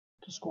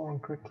To score on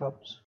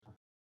CricClubs,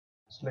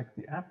 select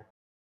the app.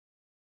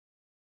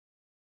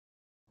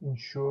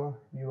 Ensure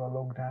you are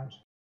logged out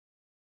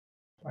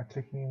by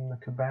clicking the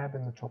kebab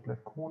in the top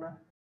left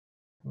corner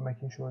and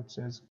making sure it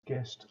says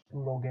guest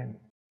login.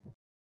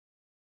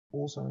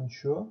 Also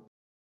ensure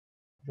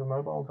your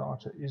mobile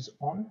data is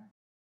on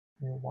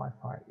and your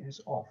Wi-Fi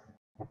is off.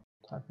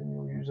 Type in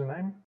your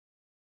username.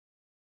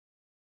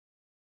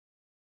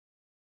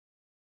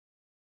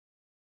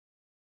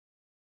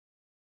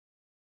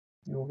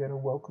 You will get a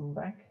welcome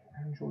back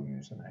and your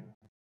username.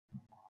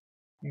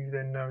 You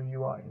then know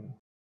you are in.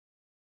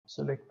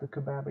 Select the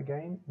kebab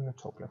again in the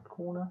top left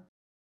corner.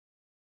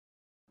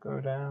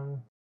 Go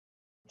down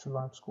to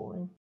live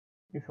scoring.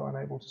 If you're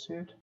unable to see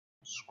it,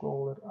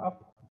 scroll it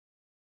up.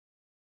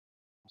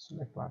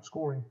 Select live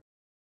scoring.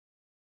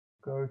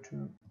 Go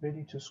to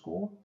ready to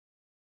score.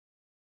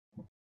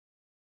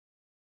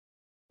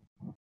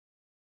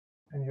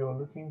 And you're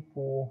looking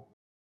for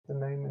the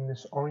name in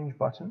this orange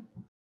button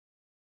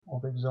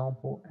of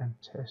example and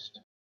test.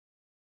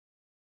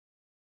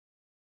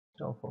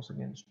 Delphos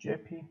against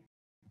Jeppy.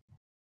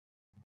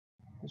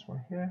 This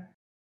one here.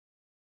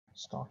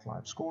 Start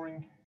live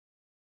scoring.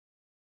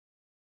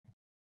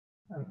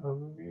 An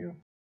overview.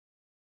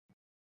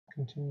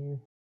 Continue.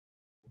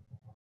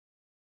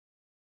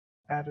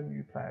 Add a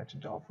new player to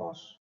Delphos.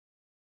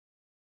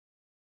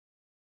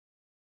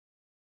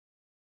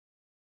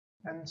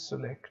 And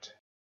select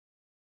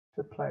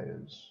the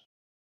players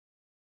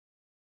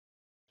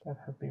that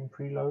have been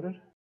preloaded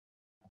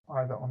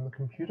either on the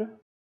computer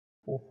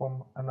or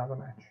from another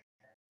match.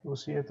 You will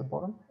see at the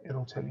bottom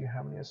it'll tell you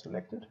how many are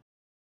selected,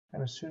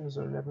 and as soon as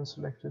there are 11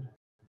 selected,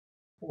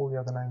 all the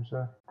other names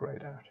are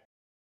grayed out.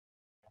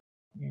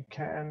 You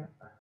can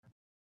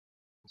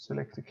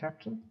select the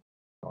captain,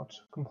 not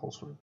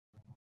compulsory.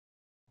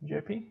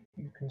 Jeppy,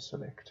 you can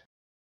select.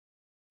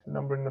 The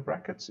number in the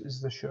brackets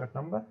is the shirt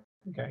number.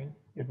 Again,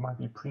 it might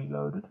be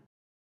preloaded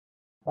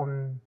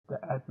on the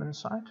admin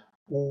site,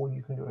 or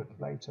you can do it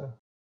later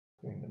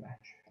during the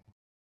match.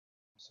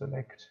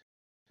 Select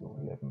your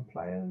 11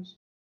 players,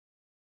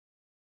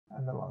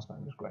 and the last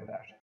name is grayed out.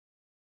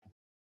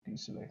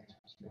 Deselect,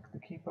 select the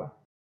keeper.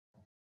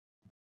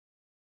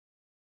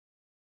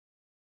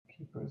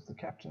 Keeper is the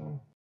captain.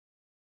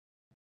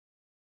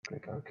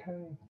 Click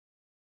OK.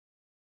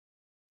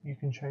 You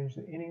can change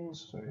the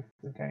innings, so if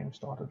the game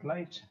started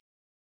late,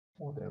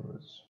 or there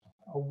was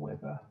a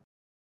weather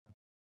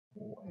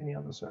or any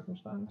other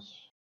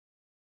circumstance,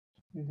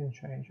 you can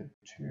change it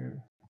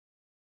to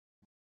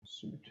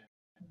suit,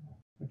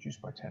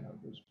 reduced by 10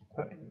 overs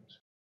per innings.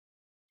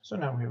 So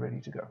now we're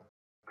ready to go.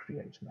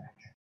 Create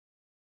match.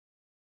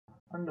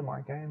 Under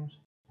My Games,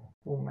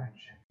 your match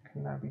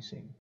can now be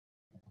seen.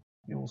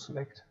 You will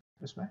select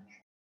this match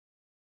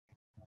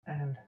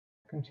and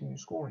continue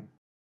scoring.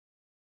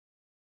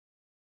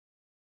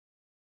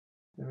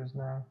 There is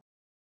now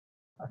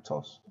a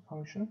toss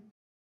function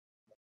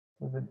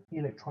with an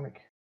electronic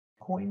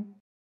coin.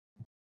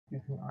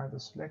 You can either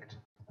select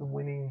the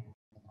winning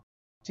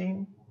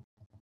team,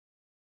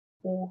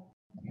 or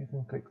you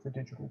can click the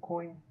digital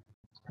coin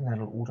and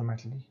that'll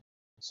automatically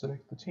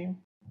select the team,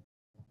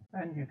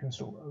 and you can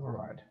still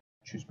override,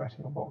 choose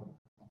batting or bowling.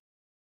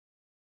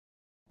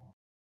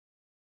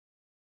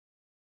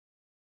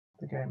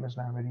 The game is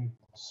now ready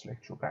to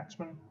select your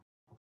batsman.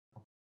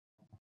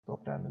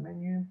 Drop down the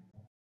menu,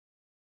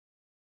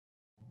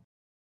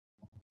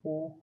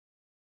 or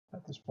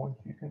at this point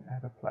you can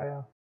add a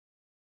player.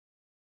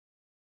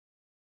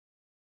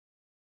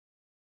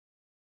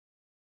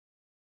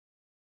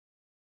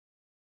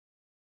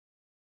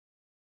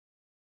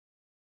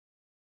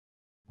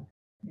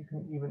 You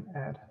can even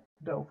add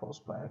a Delphos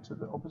player to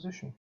the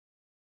opposition.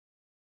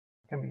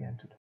 It can be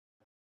entered.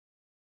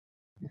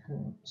 You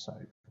can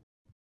save.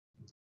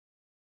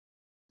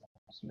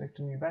 Select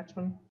a new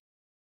batsman,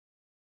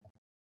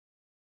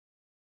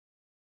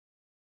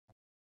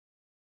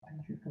 and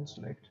you can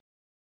select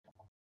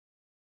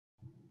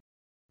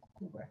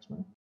your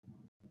batsman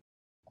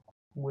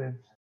with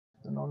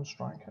the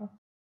non-striker.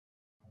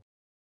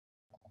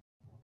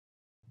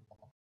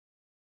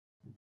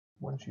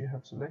 Once you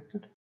have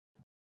selected,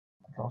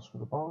 ask for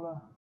the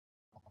bowler.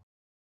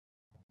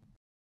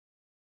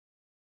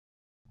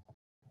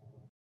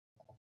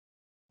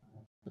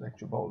 Select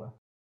your bowler.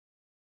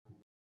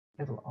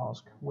 It'll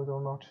ask whether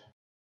or not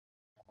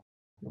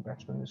your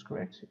batsman is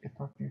correct. If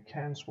not, you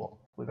can swap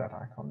with that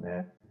icon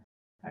there,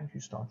 and you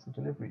start your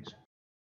deliveries.